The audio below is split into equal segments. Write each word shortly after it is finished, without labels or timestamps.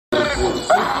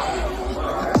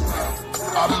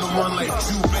I'm the one like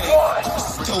you, babe.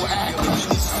 Still acting in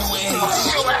this new age. I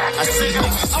see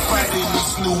niggas spreading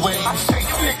this new age.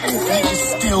 Niggas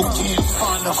still can't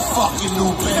find a fucking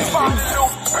new babe.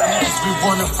 As we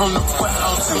running from the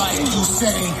crowds, like you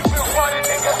say.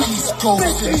 East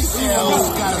Coast and shells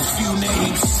got a few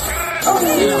names.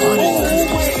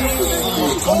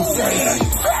 Go say.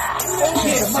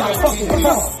 Yeah, motherfucker, come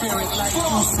on. Spirit like you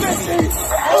say.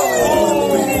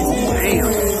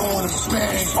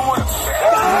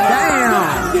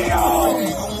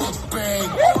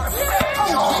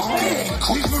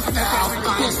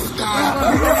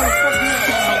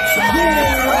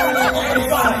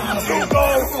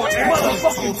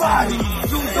 Motherfucking body.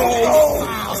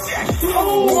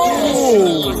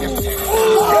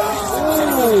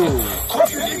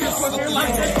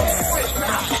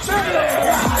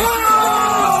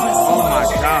 Oh my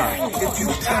God.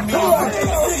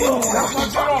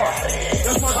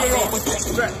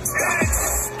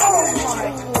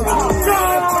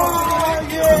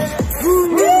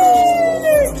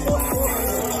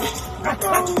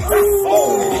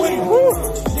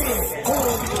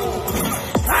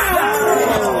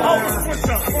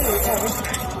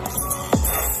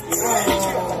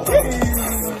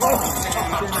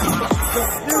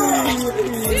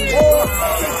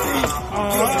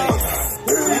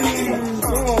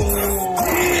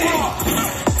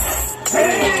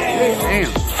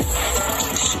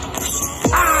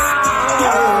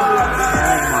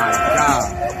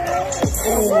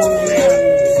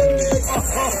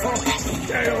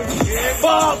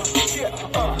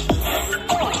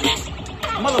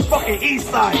 Motherfucking east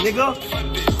side, nigga.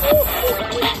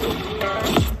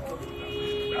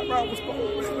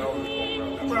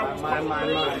 My.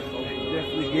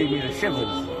 Definitely gave me the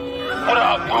shivers. What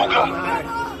up, Ruger?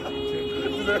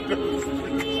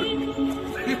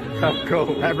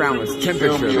 That round was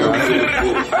temperature, bro.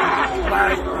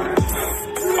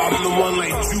 I'm the one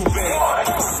like you, babe.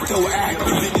 Still active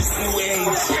in this new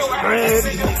age. I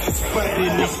see niggas spreading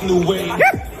in this new age.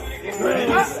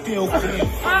 Still can't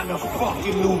find a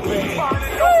fucking new band.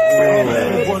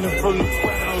 Running from the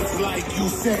crowds like you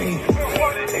say.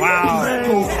 Wow.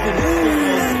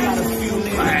 Got a few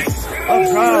names.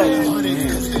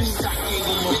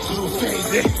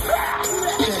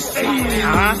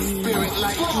 Spirit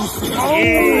like you say. Oh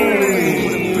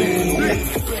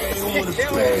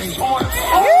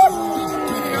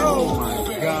my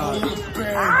God.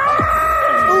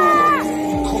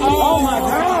 Oh my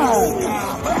God.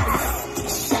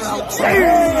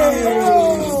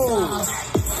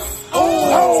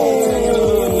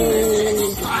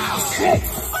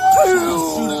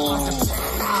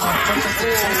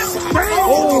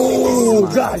 Oh,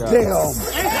 goddamn.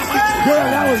 Girl,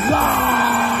 that was live.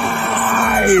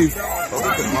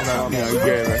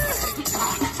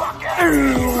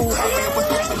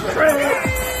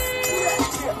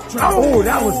 Oh,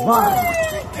 that was live.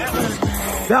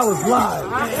 That was live.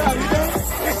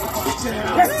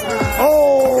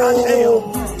 Oh,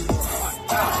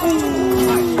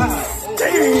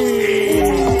 damn.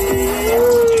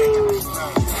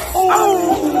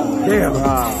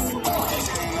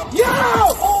 Yo!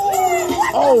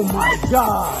 Oh my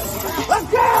God.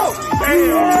 Let's go!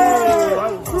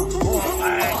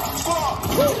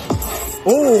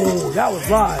 Oh, that was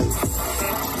live.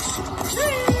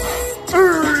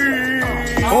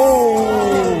 Oh.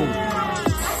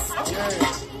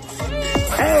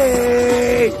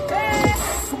 Hey.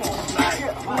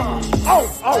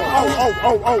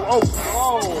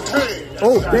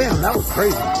 Oh, damn, that was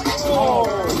crazy.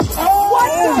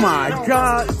 Oh my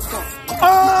God.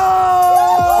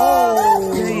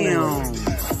 Oh, damn.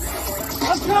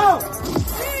 Let's go.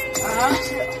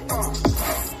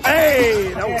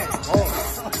 Hey, that was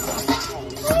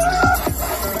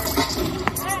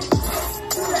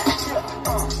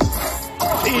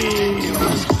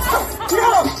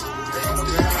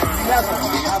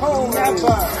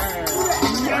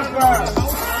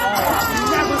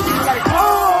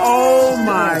oh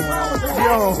my,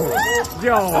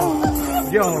 yo,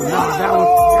 no, that was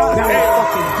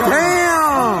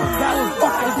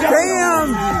fucking damn.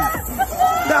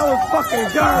 That was fucking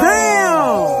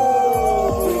damn.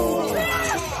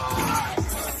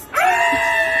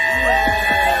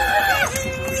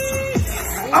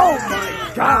 Oh my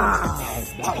God.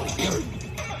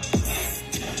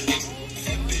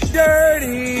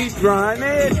 Dirty, run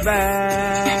it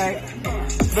back,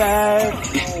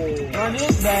 run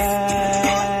it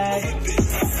back.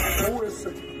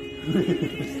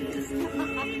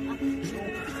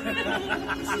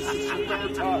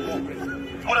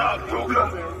 What up, Ruger?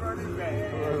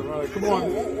 Come on,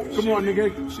 nigga.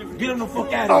 Get him the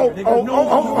fuck out of here.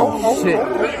 Nigga. Shit.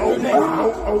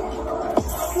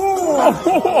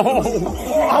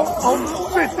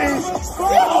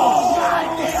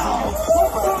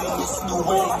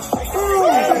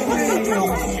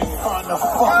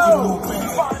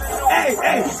 Hey.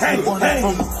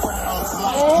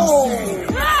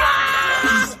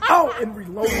 And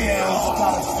reload.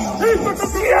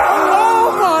 Oh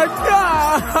my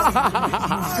God.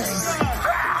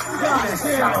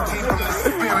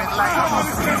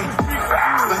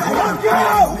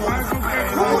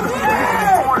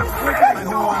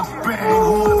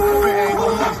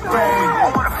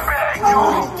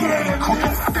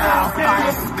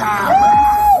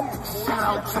 Shout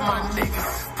out to my niggas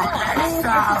from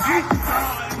X-Styles.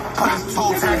 Put a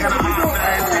toe tag on my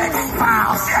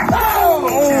X-Files.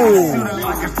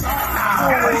 Like a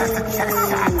just a check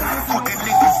shot. Fucking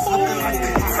niggas looking like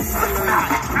they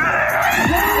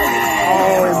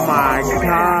Oh my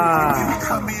God.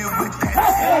 come in with that.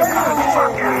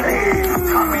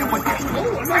 Come in with that.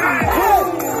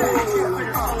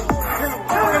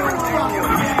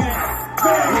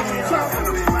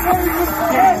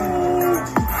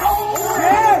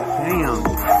 Damn.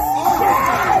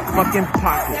 Fucking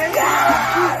pocket.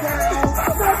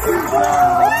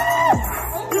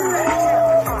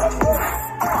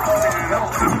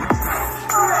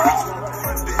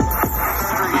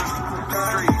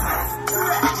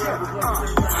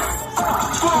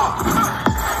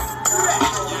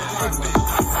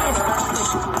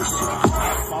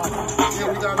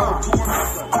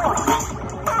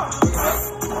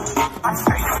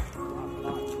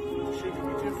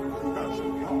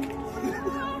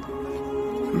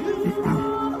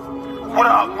 What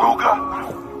up, Ruger?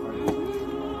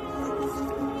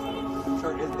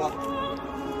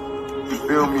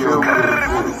 Feel me,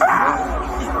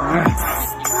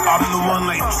 I'm the one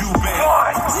like you, babe.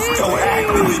 Still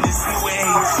active in this new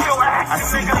age. I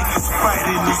see niggas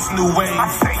fighting this new wave.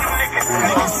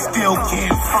 Niggas still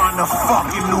can't find a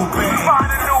fucking new babe.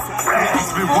 Niggas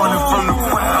been running from the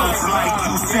crowds like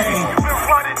you say.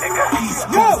 East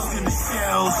Coast in the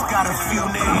shells, got a few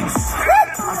names.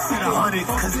 I said 100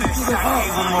 cause that shot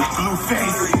gave him a blue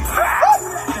face.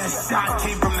 That shot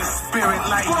came from the spirit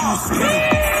like you say.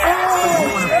 Who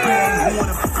wanna bang, who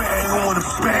wanna bang, who wanna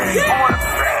bang?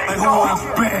 Like who wanna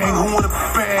bang, who wanna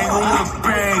bang, who wanna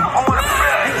bang?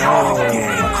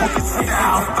 Gang, cooking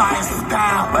style, fire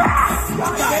style.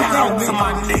 Shout out to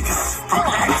my niggas from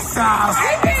X-Styles.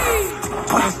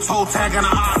 Put a toe tag on a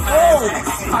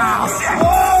X-Files.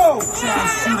 Jab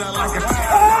shooter like a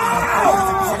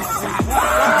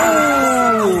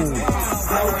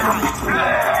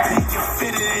take your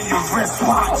fitted in your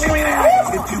wristwatch. If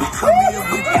you come here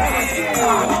with that,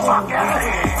 fuck out of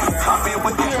here. Come here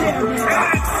with that.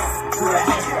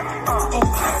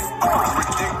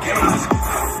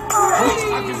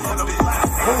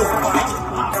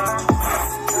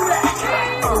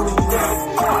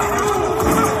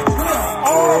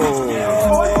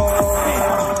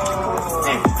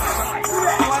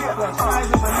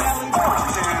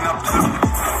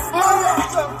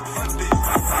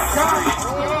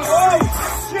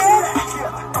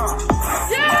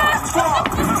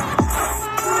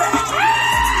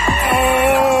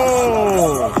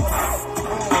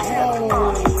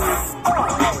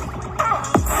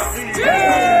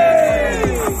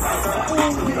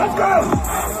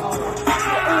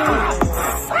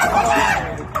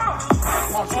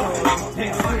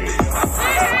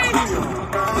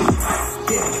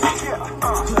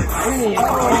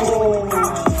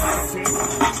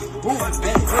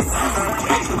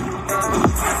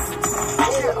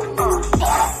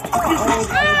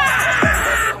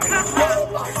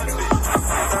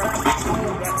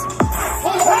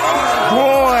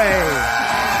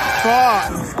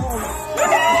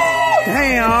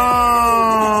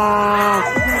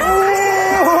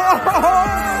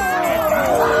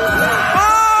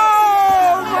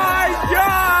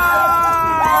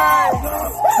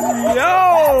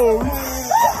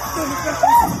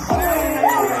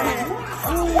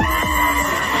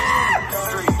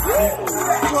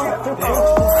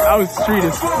 That was street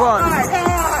as fuck.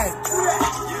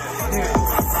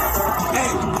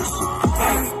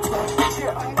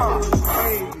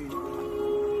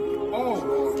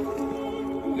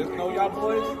 Just know y'all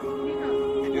boys.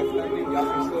 Definitely, y'all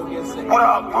can still get sick. What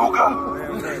up, Ruger?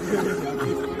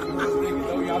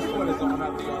 Know y'all sweaters don't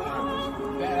have to go around.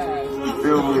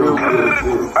 Feel me,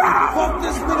 Fuck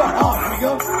this nigga up,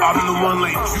 nigga. I'm the one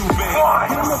like you, man.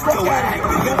 Still acting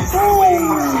in this new age.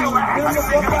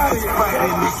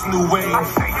 Fighting this new age.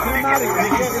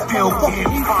 Niggas still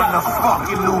can't find a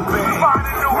fucking new bang.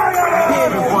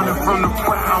 Been running from the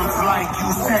crowds like you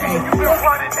say.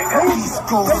 These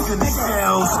ghosts in the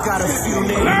shells got a few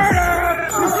names.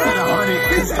 Instead of 100,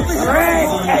 cause the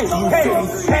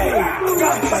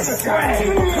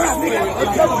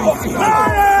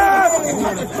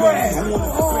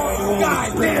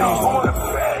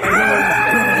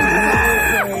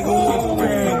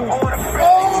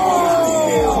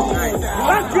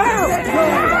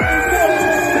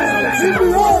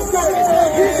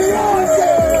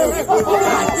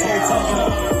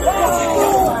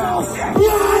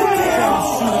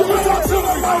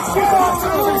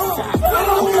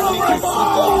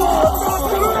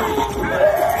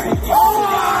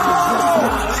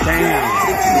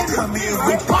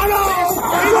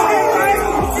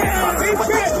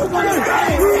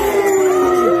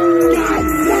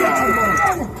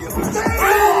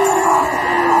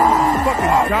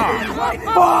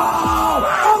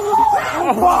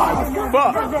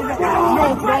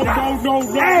No.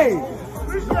 Hey!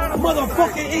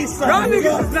 Motherfucking East Side. Y'all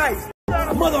niggas is nice.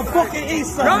 Motherfucking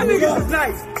East Side. Y'all niggas is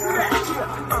nice.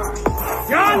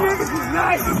 Y'all niggas is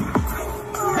nice.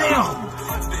 Damn.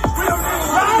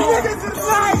 Y'all niggas is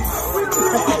nice.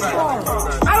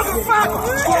 I don't give a fuck.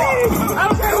 I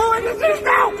don't care who in this is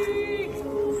now.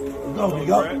 Go, we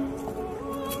go.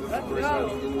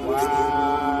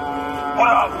 What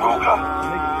up, welcome?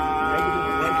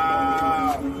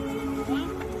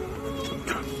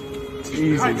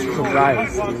 Jesus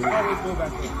Christ.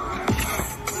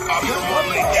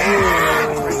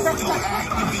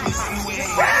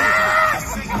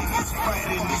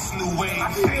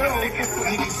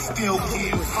 Niggas still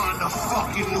can't find a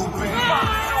fucking new bang.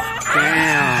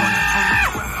 Damn.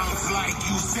 Like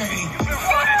you say.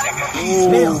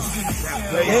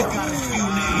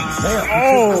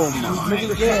 Oh my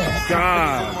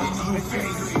God.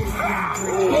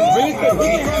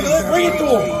 Bring it to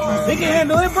him. He can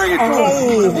handle it. Bring it to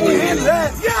him. He can handle that.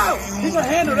 Yeah. He can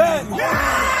handle that.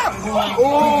 Yeah. Oh.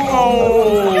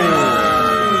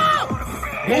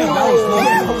 Damn, that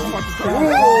was fucking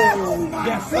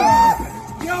yes, sir.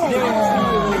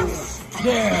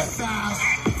 Yeah.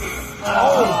 Oh,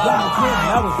 God,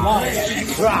 that was long.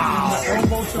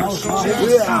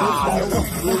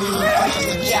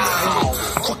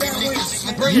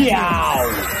 Yeah.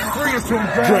 Bring it to him,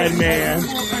 Dread Man.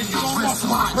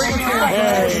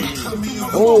 Hey.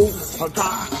 Oh.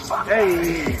 Hey.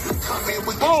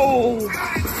 Oh.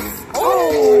 Oh.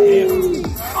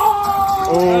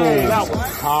 Oh. That was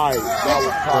tight.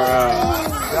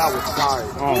 That was tight.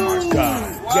 Oh my God.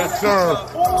 Yes, sir.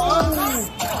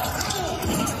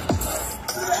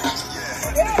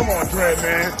 Come on, Dread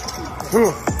Man.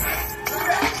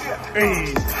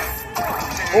 Hey.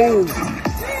 Oh.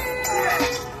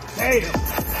 Damn.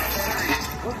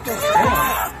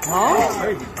 Huh?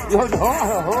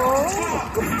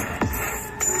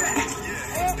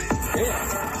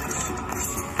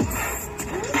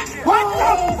 What the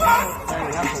fuck? Hey,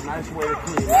 that's a nice way to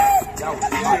clean it. That was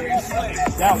tight.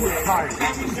 That was tight.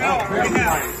 That was very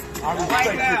nice. I respect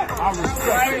it. I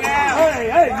respect it.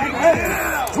 Hey, nigga, hey.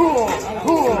 Cool.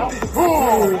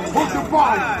 Put your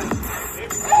body.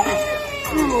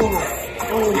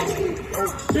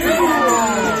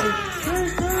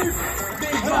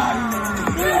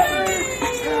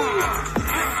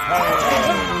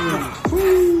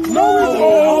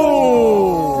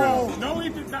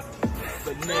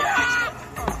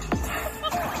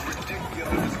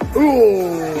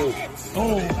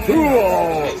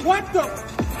 What the?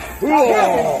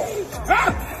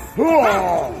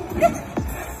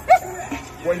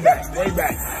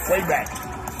 Way back.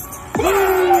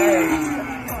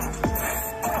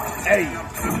 Hey.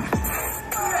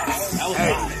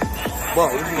 Bro,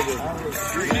 this nigga.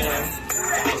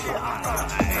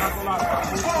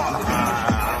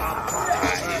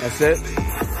 That's it?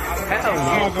 Hell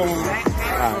no.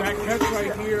 That catch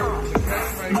right here.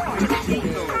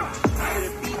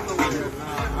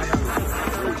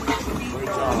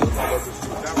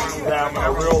 Damn, man,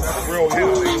 real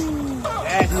hill.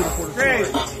 Great.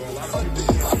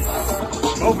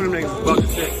 Both of them niggas is bucket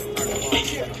shit.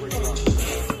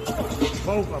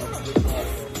 Both of them.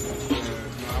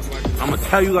 I'm gonna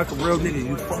tell you like a real nigga,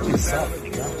 you fucking suck.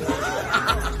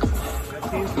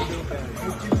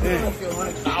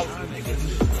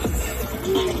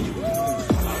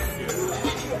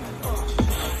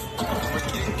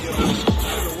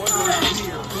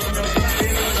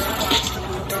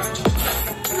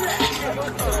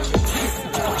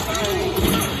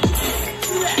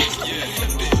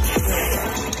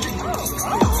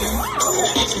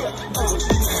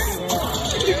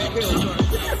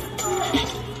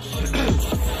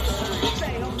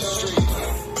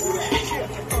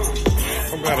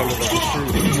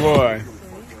 boy.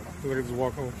 Look at this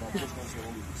walk home.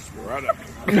 Right up.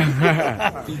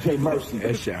 DJ Mercy.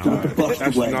 That's y'all.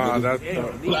 That's nah, that's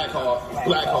Black heart,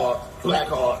 black heart, black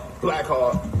heart, black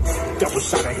heart. double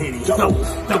shot of Henny,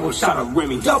 double shot of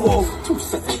Remy, double 2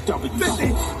 sets of W,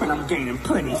 and I'm gaining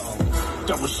plenty.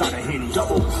 Double shot of Henny,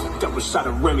 double shot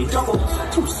of Remy, double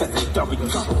 2 sets of W,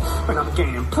 and I'm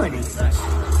gaining plenty.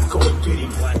 Go and get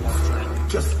him,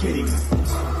 just get him.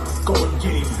 Go and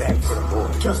get him back for the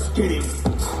boy, just get him.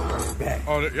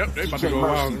 oh, yep, they about to go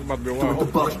wild. It's about to be wild. The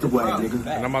bucks away, nigga.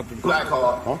 And I'm about to. Black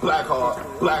heart, black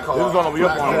heart, black heart. This is gonna be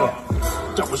up on here.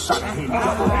 Double shot of Henny,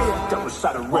 double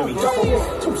shot of Remy, double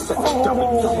 2 sets of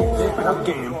W, and I'm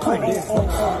gaining plenty.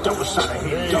 Double shot of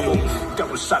Henny,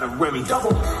 double shot of Remy,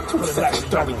 double 2 sets of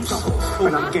W,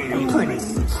 and I'm gaining plenty.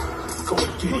 Go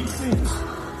and get him,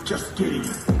 just get him.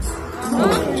 Go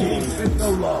and get him,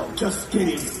 just get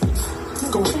him.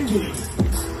 Go and get him,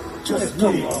 just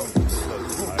get him.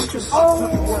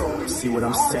 See what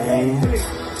I'm saying?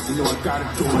 You know I gotta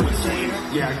do it.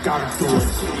 Yeah, I gotta do it.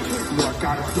 You know I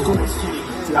gotta do it.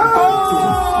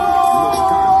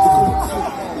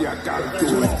 Yeah, I gotta do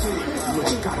it. You know I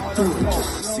gotta do it.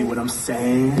 See what I'm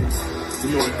saying? You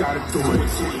know I gotta do it.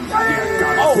 Yeah, I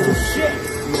gotta do it.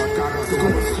 You know I gotta do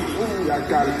it. Yeah, I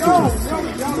gotta do it. You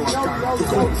know I gotta do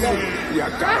it. Yeah, I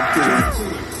gotta do it.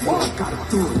 You know I gotta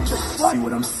do it. See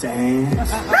what I'm saying? You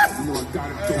know I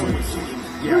gotta do it.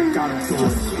 Yeah, I gotta do it.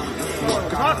 You know I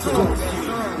gotta do it.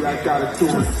 Yeah, I gotta do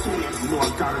it. You know I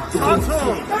gotta do it.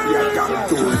 Yeah, I gotta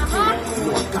do it. You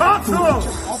know I gotta do it.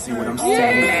 See what I'm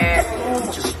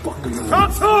saying? Just fucking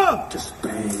just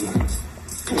bang.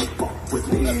 Can't fuck with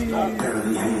me.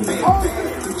 Barely hang.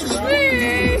 Just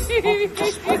bang.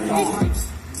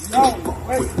 Can't fuck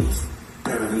with me.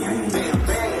 Barely hang.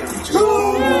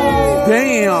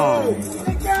 Damn.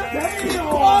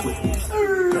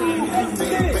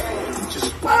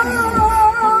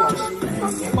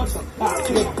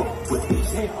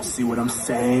 See what I'm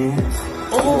saying?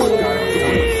 Oh,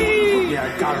 yeah, I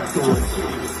gotta do it.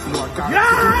 No, I gotta do it.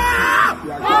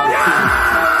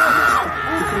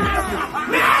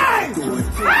 Yeah, I gotta do it.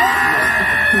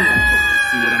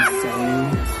 See what I'm saying?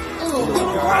 Oh,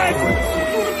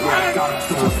 yeah, I gotta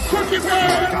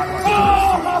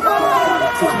do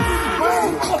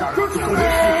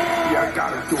it. Yeah, I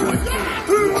gotta do it.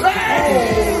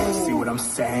 See what I'm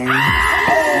saying?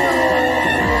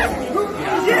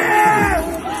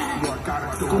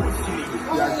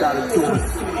 I gotta do it.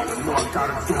 No, I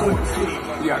gotta do it.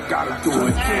 Yeah, I gotta do it.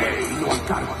 No, I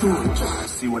gotta do it.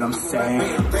 See what I'm saying?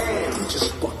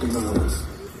 Just fucking us.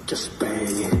 Just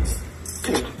bang it.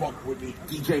 Can't fuck with me.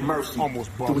 DJ Mercy. Almost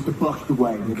do it the buck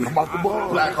away, nigga. I'm about the ball.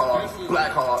 Black heart,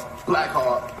 black heart, black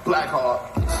heart, black heart.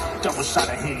 Double shot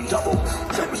of Henny, double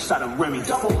shot of Remy,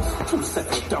 double 2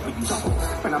 sets of W,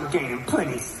 and I'm gaining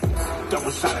plenty. Double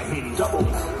shot of Henny, double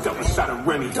shot of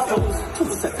Remy, double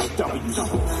 2 sets of W,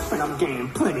 and I'm gaining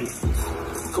plenty.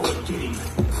 Go and get him,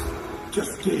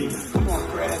 just get him. Come on,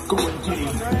 Brad. Go and get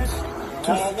him,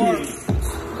 just get him.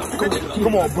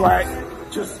 Come on, Black.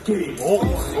 Just get him.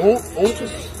 Oh.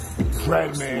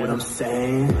 Drag man. What I'm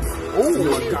saying? Oh, you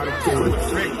know I gotta do it.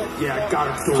 Yeah, I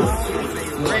gotta do it. You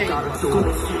know I gotta do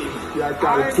it. Yeah, I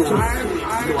gotta do it. You know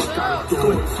I gotta do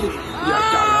it. Yeah, I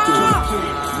gotta do it.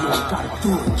 You know I gotta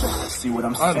do it. See what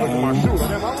I'm saying? You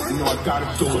know I gotta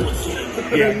do it.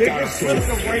 Yeah, I gotta do it.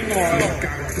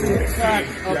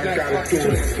 Yeah, I gotta do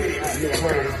it. Yeah, I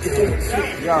gotta do it.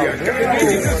 Yeah, I gotta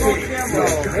do it.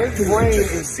 his brain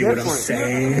is see what I'm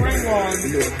saying? You know I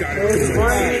gotta do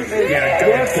it. Yeah, I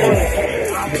gotta do it.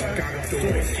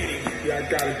 Yeah, I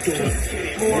gotta do it. Yeah,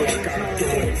 I gotta do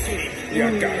it. Yeah, I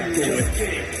gotta do it.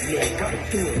 Yeah, I gotta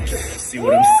do it. See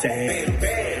what I'm saying?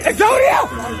 Antonio!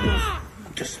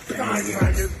 Just bang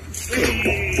it.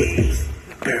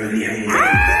 Barely hang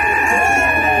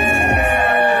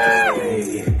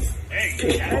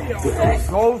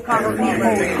Gold cover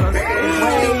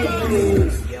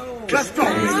Let's go!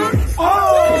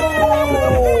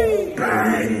 Oh!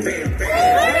 Bang.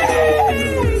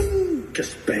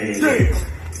 Just bang it.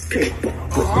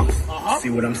 See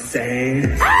what I'm saying?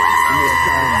 Yeah,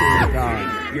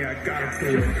 I gotta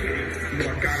do it.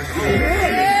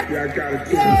 Yeah, I gotta do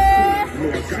it.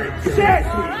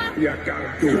 Yeah, I gotta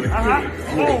do it. Yeah, I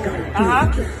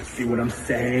gotta do it. See what I'm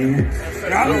saying? Yeah, I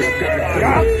gotta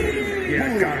do it. Yeah, I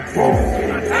gotta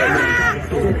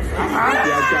do it.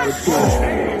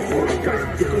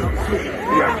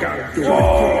 Yeah, I gotta do it.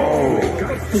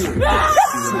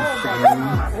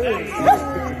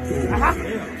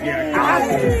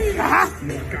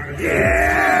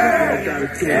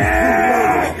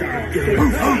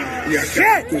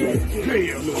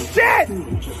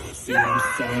 See what I'm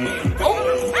saying?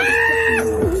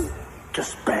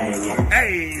 Just bang it.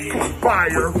 Hey,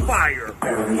 fire, fire.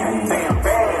 Barely hang. Bam,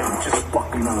 bam. Just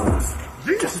fucking on.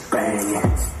 Just bang it.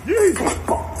 Can't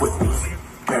fuck with me.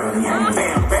 Barely hang.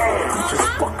 Bam, bam. Just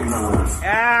fucking on. Just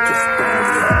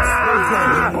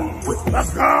bang it.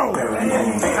 Let's go. Barely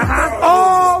hang.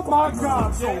 Oh my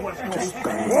God. Just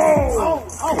bang it. Whoa.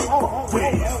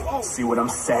 See what I'm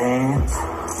saying?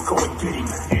 Go and get him.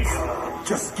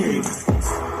 Just get him.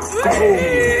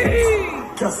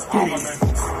 Just get him.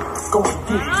 Go and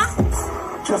get him.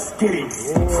 Just get him.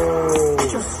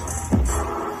 Just.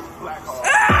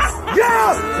 Yo!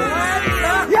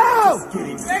 Yo!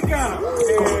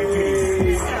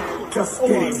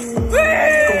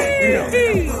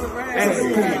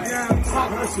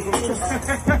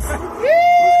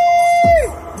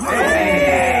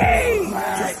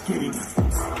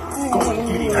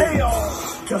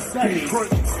 Just get him. Just get him.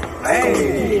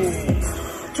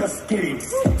 Just get him.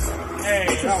 Hey,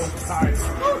 that was tight.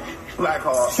 Black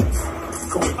Hawk.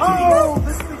 Go and get him.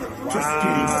 This nigga. Just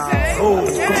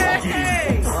get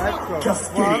him. Just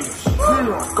get him.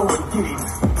 Go and get him.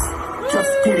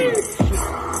 Just get him.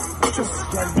 Just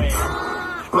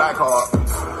Black Hawk.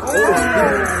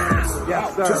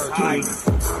 Yes, sir. Just get him.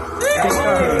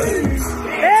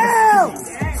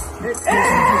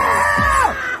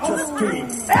 Just get him.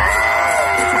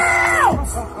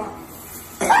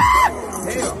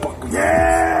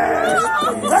 Yeah!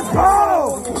 Let's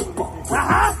go!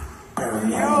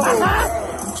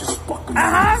 Just fucking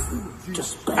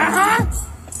just barely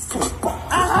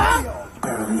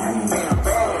hanging.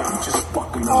 Just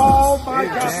fucking Oh my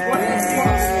God! just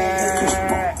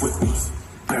fuck with me.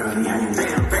 Barely hanging.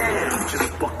 Just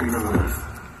fucking on.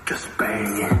 Just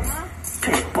bang it.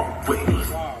 Can't fuck with me.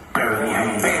 Barely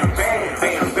hanging.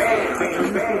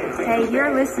 Hey,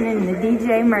 you're listening to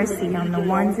DJ Mercy on the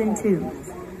ones and twos.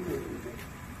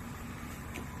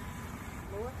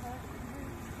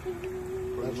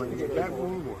 Get back for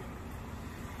one more.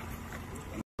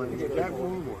 Get back for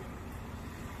one more.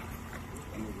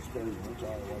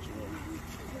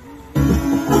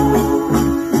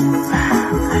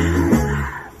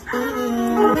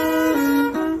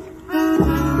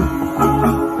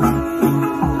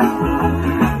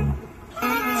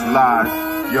 It's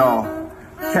live, yo.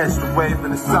 Catch the wave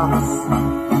in the summers.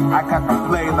 I got to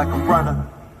play like a runner.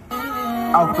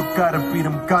 Out the gutter, beat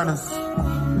them gunners.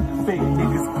 Fake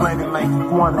niggas blending like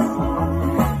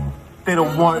iguanas. They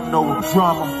don't want no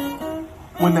drama.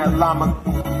 When that llama.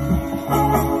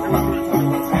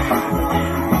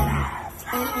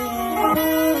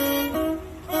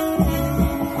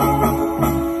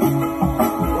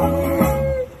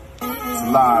 It's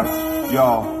live,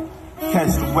 yo.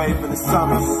 Catch the wave in the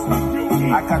summers.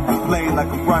 I got to play like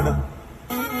a runner.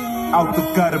 Out the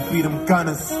gutter, beat them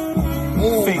gunners.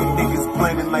 Fake niggas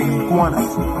blending like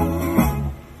iguanas.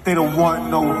 They don't want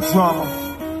no drama.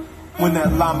 When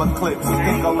that llama clips,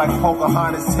 they go like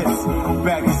Pocahontas hits.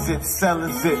 Baggy zips,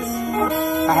 selling zips.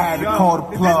 I had to call the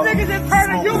plug. This nigga just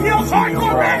turned a Yu-Gi-Oh card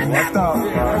for red. What's up?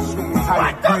 How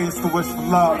you praise to wish for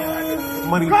love?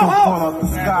 Money don't fall out the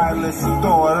sky, let's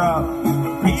throw it up.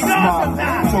 Be smart,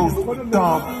 chose to be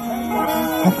dumb.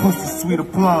 Her pussy sweet a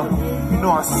plum. You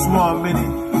know I swum in it.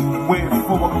 Waiting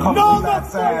for a couple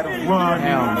laps, I had to run.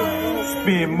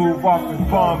 Spin, move off and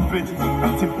bomb bitches. I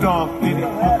tipped off, did it.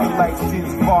 Looking like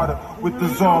Sid's father with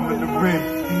the arm in the rim.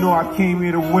 You know I came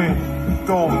here to win.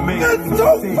 Don't make me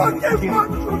say it again. You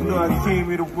know I came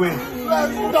here to win.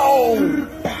 Let's go!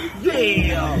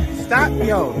 Yeah! Stop,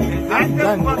 yo. I'm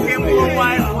done with this blue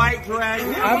nigga. white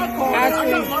dragon. I'm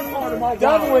actually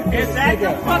done with this Is that the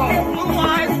nigga. fucking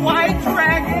blue-eyed white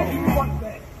dragon?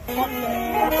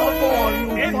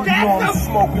 Is that the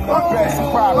Smoking my best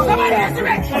crop. Somebody answer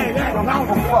that shit!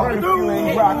 Fuck if you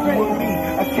ain't rocking with me.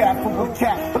 A cat for a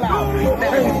cat flower.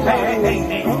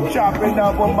 Chopping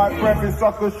up on my breakfast,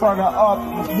 suckers trying to up.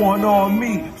 One on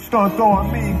me, stunt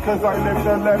on me, cause I live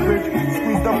the leverage.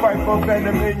 Squeeze the fight for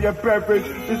venom in your beverage.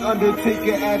 This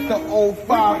Undertaker at the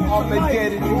 05.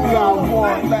 Armageddon, you got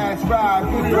one last ride.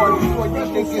 Before you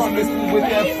niggas miss me with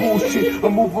that bullshit.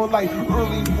 I'm moving like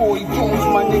early boy Jones,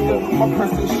 my nigga. My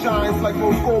person shines like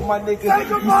no gold, my nigga. Say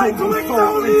goodbye to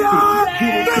Victoria!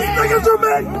 This nigga's your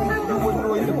man!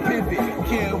 The pivot,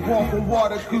 can't walk on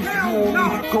water cause you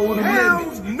only go to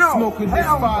limits. Smoking this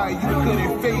fire, you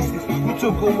couldn't face it. You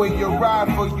took away your ride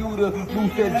for you to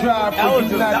lose that drive. For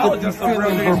you not to be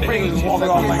feeling voracious.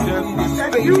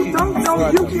 And you don't know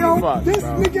Yu-Gi-Oh! This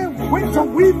nigga went to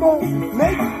Weebo,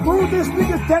 blew this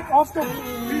nigga's deck off the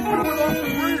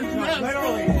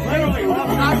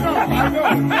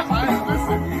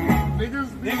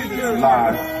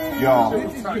Live, Yo,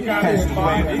 catch the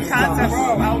way in the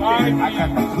summer. I got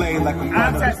to play like a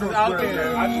gunner.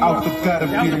 Out the gutter,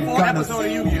 beating gunners.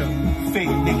 Fake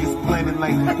niggas planning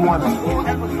like iguanas.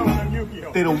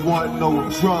 They don't want no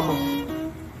drama.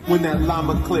 When that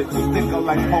llama clips, stick up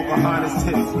like Pocahontas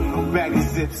hits. Baggy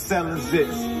zips, selling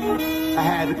zips. I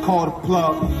had to call the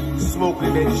plug.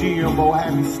 Smoking that GMO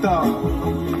had me stuck.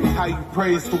 How you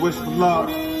praise to wish for love.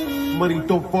 Money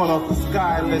don't fall off the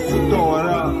sky unless you throw it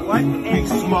up. Big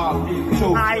smart,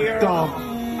 choke, dumb.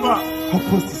 Her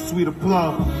pussy sweet a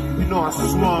plum. You know I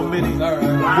swum in it. Waiting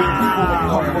for a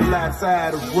couple laps, I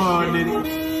had to run in it.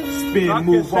 Spin,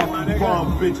 move off the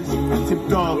bomb, bitches. Tip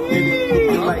dog in it.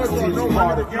 Looking like Tim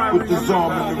Carter with his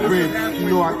arm in the rim. You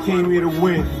know I came here to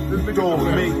win. Don't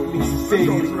make me say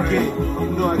it again. You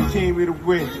know I came here to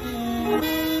win.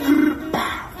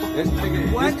 This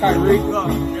Kyrie,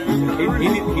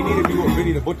 he need to do a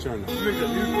Vinny the Butcher on that.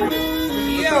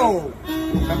 Yo!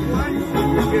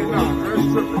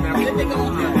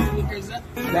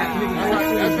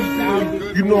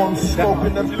 You know I'm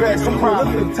smoking the best. I'm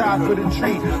probably top of the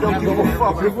tree. Don't give a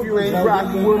fuck if you ain't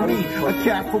rocking with me. A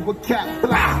cat for a cat,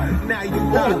 blah. Now you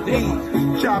know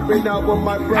me. Chopping up with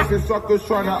my brothers, suckers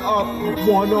trying to up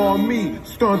one on me.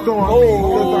 Stunt on me.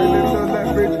 Cause I live the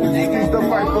leverage. Excuse the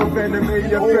fight for venom in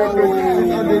your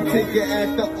beverage. Undertaker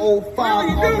at the 05.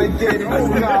 Armageddon.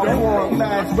 God war,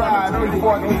 last ride.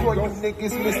 Before you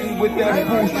niggas miss me with that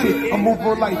bullshit. I'm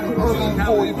moving like early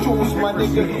boy Jules, my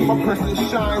nigga. My person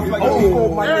shines like my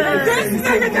nigga. This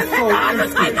nigga just hit the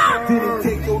underside now. Didn't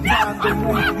take no time to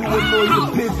move, you annoy the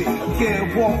pivot. Can't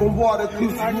walk on water, cause you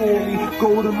only go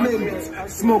to limits.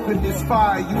 Smoking this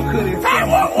fire, you couldn't say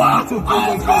what? Took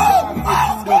away your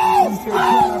life, you said you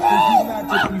not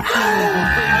just be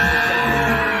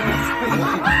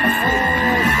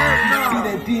see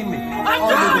that demon,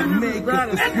 all of the makeup,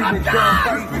 the spirit gone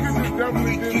fight.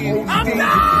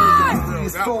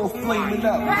 His soul flaming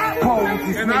up, cold,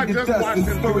 this nigga dust,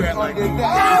 the story under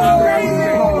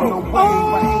that. Oh,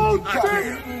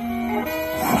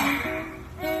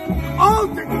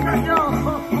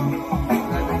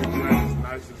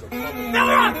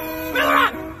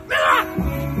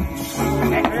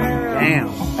 Damn.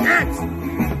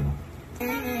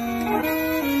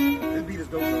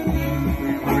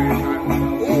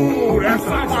 Ooh, that's a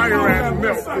fire ass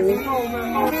milk.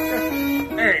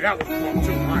 Hey, that was fun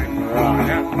too.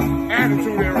 That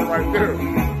attitude era right there.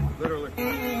 Literally.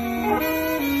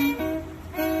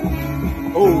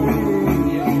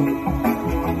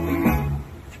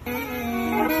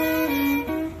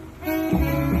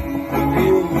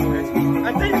 I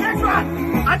think the next one.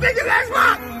 I think the next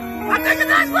one. I think the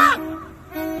next one.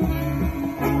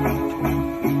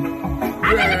 I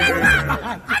think the next one.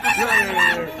 I think the next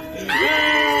one.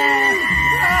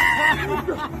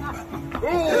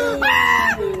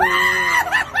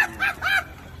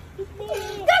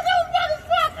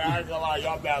 I ain't gonna lie,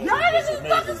 y'all bad. Y'all niggas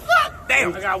fuck as fuck.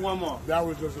 Damn. I got one more. That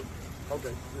was just a, okay.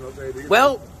 You know what I'm saying?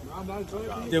 Well,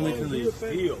 then we can leave.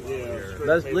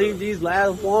 Let's leave these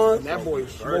last ones. That boy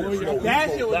smoking. That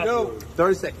shit was dope.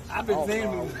 30 seconds. I've been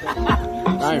saying this.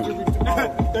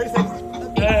 30 seconds.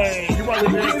 Hey, you might be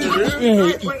able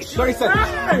to 30 seconds.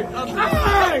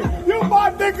 Hey, you my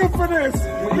nigga for this.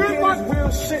 You my real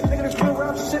shit, nigga. This real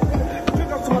rap shit, nigga. Pick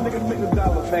up to my nigga, make a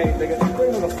dollar bang, nigga.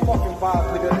 Bring on the fucking vibe,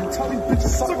 nigga. Tell these bitches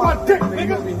suck my dick,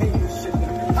 nigga. We need this shit,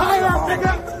 nigga. Higher,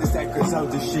 nigga. It's that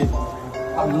Griselda shit.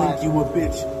 I'm like you a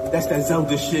bitch. That's that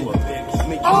Zelda shit. Make you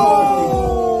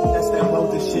that's that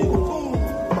Zelda shit.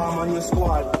 Bomb on your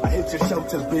squad. I hit your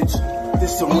shelter, bitch.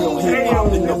 This some real hip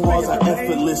hop and the bars are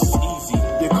effortless. Easy.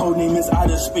 Your code name is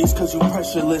outer space cause you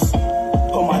pressureless.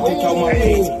 Pull my dick out my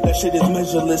pants. That shit is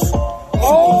measureless. You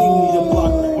need a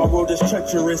block. My road is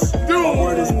treacherous. My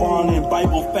word is born in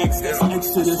Bible facts. That's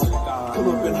Exodus. Pull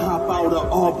up and hop out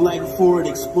of all black Ford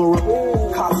Explorer.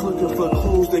 Cops looking for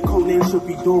clues. Their code name should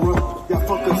be Dora. Y'all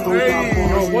fuckers don't got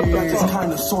bars. Y'all just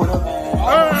kinda sorta.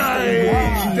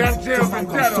 Hey, that's Jim and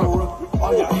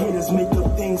all y'all haters make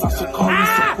up things. I should call you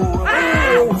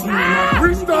Sephora.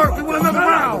 Restart. We want another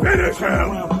round. Finish him.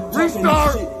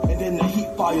 Restart. And then the heat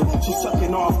fire. She's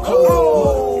sucking off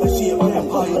colors. Like she a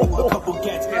vampire. A couple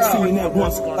cats singing at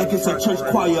once. Like it's a church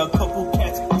choir. A couple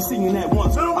cats singing at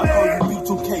once. I call you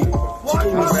B2K. She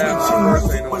gave me sweet chin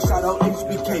music, but shout out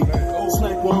HBK.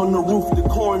 Sniper on the roof, the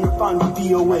coroner found the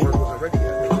DOA.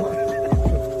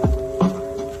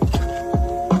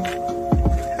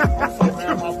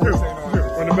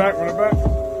 Run it back, run it back.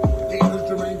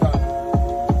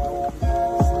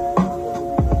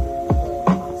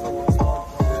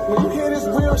 When you hear this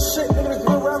real shit, nigga, this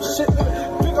real rap shit, nigga,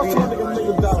 big up to my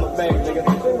nigga, dollar bang, nigga.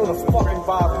 Bring on the fucking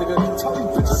vibe, nigga. Tell these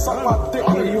bitches suck my dick,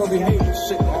 nigga. You over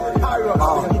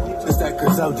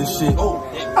Zelda shit. Oh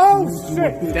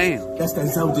shit! Damn. That's that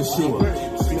Zelda shit. You know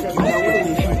what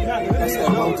they hit. That's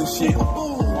that Zelda shit.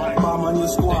 Bomb on your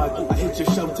squad. I hit your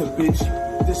shelter, bitch.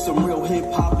 This some real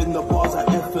hip hop and the bars are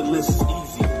effortless.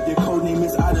 Easy. Your code name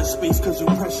is out of space cause you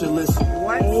pressureless.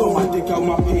 Throw my dick out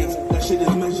my pants. That shit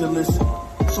is measureless.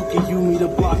 So can you meet a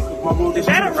block? My road is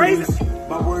treacherous.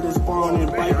 My word is born in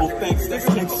Bible facts. That's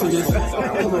Exodus.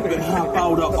 Pull up and hop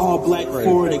out of all black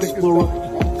Ford Explorer.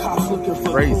 Cops looking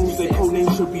for clues. Their code name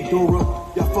should be Dora.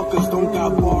 Y'all fuckers don't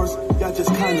got bars. Y'all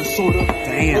just kinda sorta.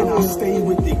 Damn. And I stay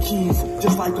with the keys,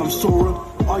 just like I'm Sora.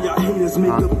 All y'all haters make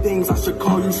up things. I should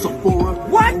call you Sephora.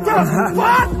 What the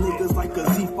fuck? Niggas like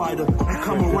a Z-fighter. You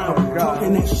come around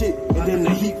talking that shit, and then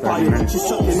the heat fire. She's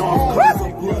sucking off clouds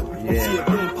of blood. Yeah.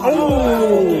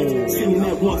 Singing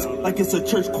at once like it's a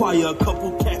church choir. A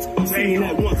couple cats singing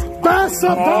at once.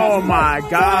 Oh my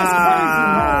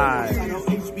God.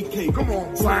 Come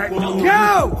on, Black. Go!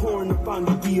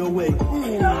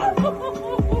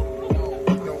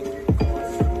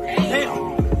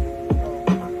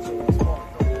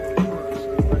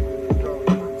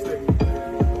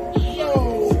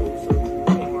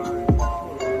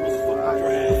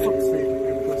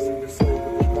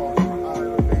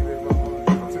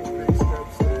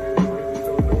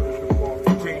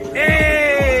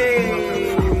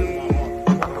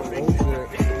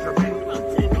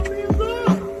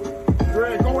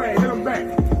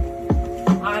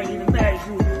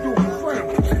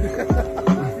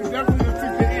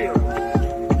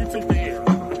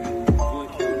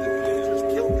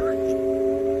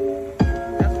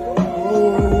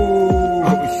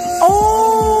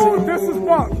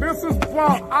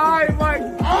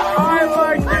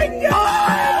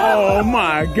 Oh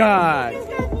my God.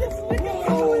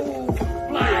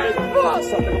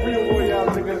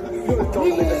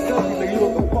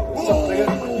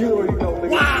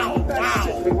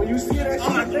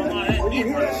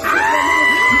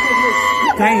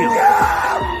 Damn.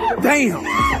 Damn.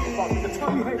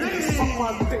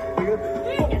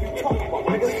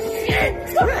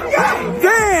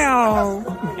 Damn.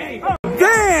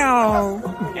 Damn.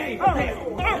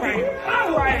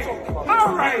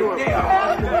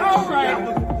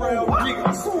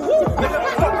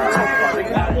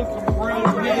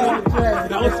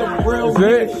 That was some real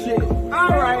nigga shit.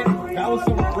 Alright. That was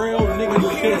some real nigga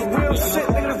shit. Real shit,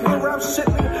 niggas, real rap shit.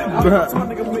 That's my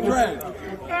nigga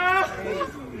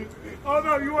Oh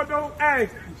no, you want no? Hey,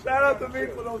 shout out to me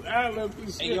for those ad-libs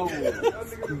and shit.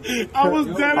 I was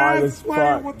dead ass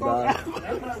playing with those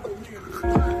ad-libs.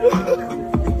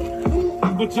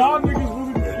 But y'all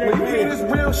niggas really this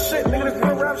real shit, nigga, this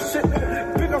real rap shit,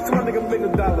 nigga. Big up to my nigga $1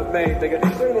 Million Man, nigga.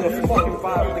 They're on the fucking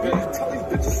vibe, nigga. Tell these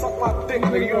bitches suck my dick,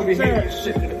 nigga. You don't be hearing this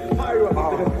shit, nigga. Fire up,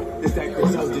 nigga. It's that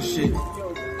Zelda shit.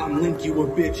 I'm Link, you a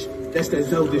bitch. That's that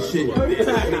Zelda shit. That's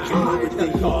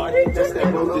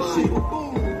that Zelda shit.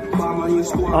 Mama, you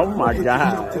squad. Oh my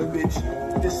God.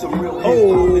 This some real hip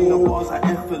hop and the bars are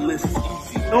effortless.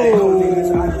 Oh,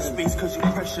 niggas out of space cause you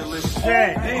pressureless.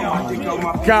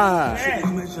 God. Shit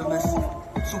is measureless.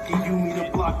 So can you meet a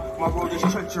block? My road is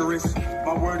treacherous.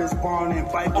 My word is born in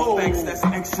Bible facts. That's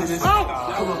Exodus. Pull up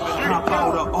and hop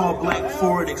out of all black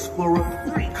Ford Explorer.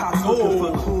 Cops looking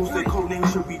for clues. Their code name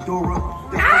should be Dora.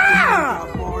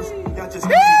 Bars. Y'all just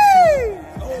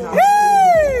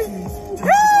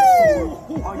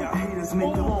all y'all haters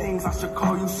make up things. I should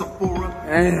call you Sephora.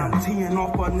 And I'm teeing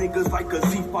off our niggas like a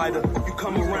Z-fighter. You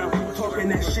come around talking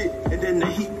that shit, and then the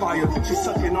heat fire. She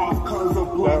sucking off cause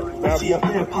of blood. But she a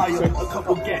vampire. A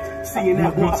couple gats singing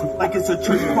at once like it's a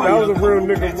church choir. That was a real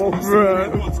nigga moment.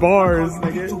 Bars,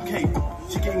 nigga. 2K.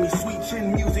 She gave me sweet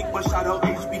chin music, but shout out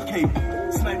HBK.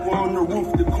 Sniper on the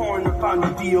roof, the coroner found the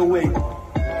DOA.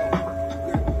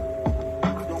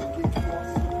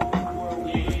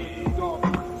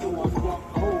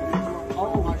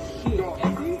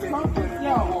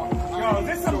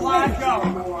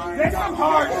 This some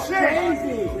hard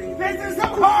shit. This is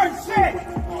some hard shit.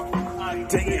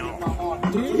 Damn.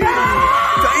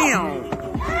 Yeah! Damn.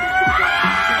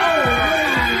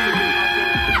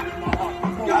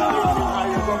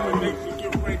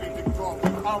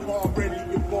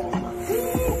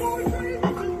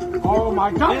 Oh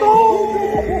my God.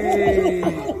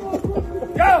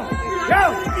 Yo!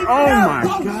 Oh my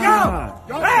God.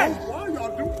 Hey!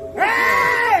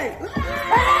 Hey!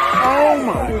 Oh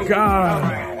my God.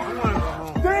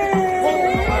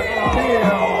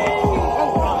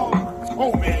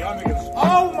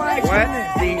 Oh my What? goodness.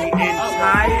 The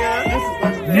entire.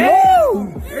 You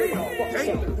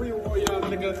know,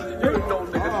 nigga.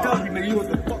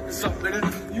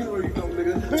 You know,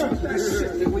 nigga. that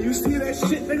shit, nigga. When you see that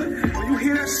shit, nigga, when you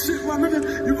hear that shit, my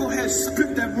nigga, you go ahead and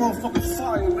spit that motherfucking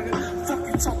fire, nigga. Fuck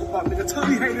you talk about, nigga. Tell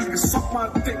me haters can suck my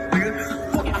dick,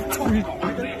 nigga. Fuck you talking about,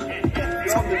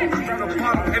 nigga. Talking about, trying to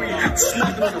bottom heavy,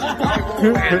 smacking on the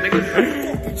fucking man, nigga.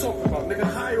 Fuck you talking about, nigga.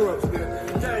 Higher ups, nigga.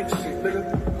 Gang shit, nigga.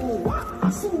 Oh, what?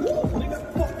 So what, nigga?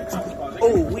 Fuck you talking about, nigga.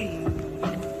 Oh, we.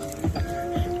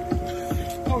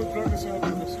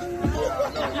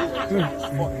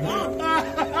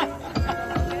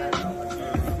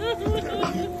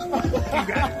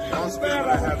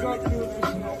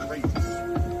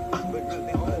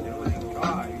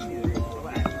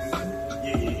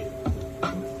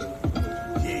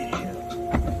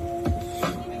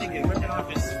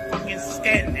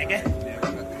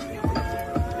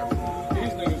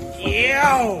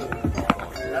 Yo!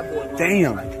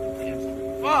 Damn.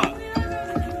 Fuck!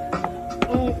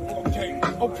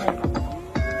 Okay.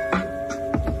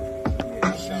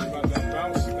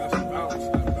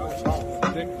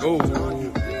 Go.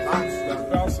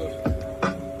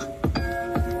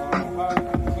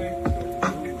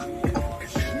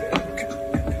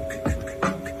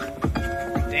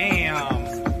 Damn.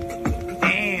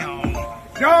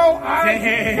 Yo,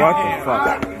 What the fuck?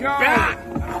 God.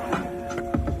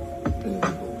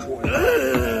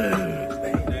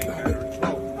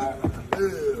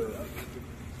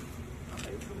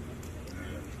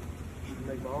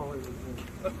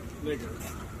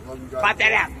 Pop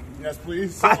that out. Yes,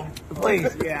 please.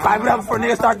 Please. 5 it up before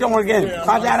niggas start doing it again.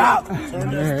 Pop that out. Turn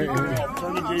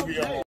the JB off.